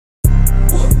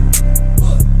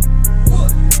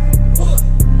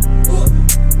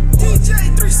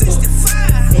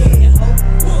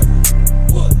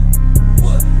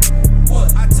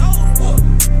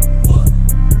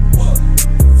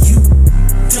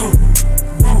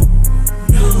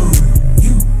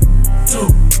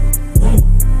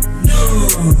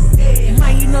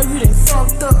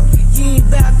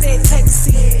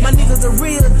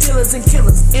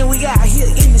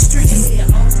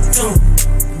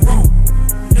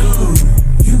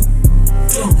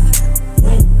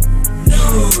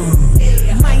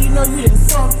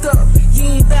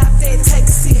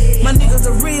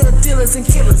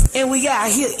out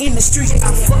here in the street.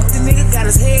 I fucked the nigga, got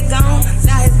his head gone.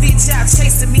 Now his bitch out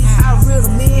chasing me. I reeled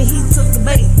him in, he took the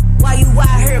bait. Why you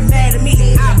out here mad at me?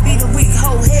 I beat a weak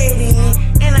hoe head in,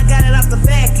 and I got it off the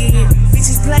back end.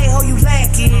 Bitches play, hoe you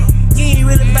lacking. You ain't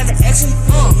really about the action.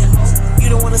 You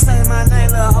don't wanna say my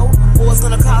name, little hoe, or it's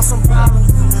gonna cause some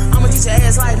problems. I'ma get your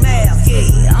ass like math,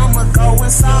 yeah. I'ma go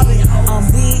and solve it. I'm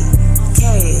big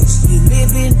cash, you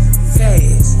living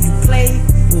fast. You play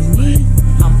with me,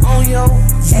 I'm on your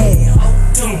ass.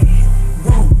 Don't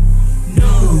want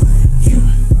no, you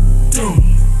don't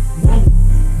want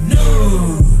no.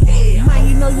 Man,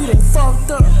 you know you done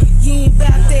fucked up. You ain't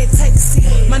about that, take a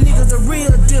seat. My niggas are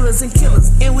real dealers and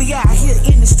killers, and we out here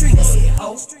in the streets.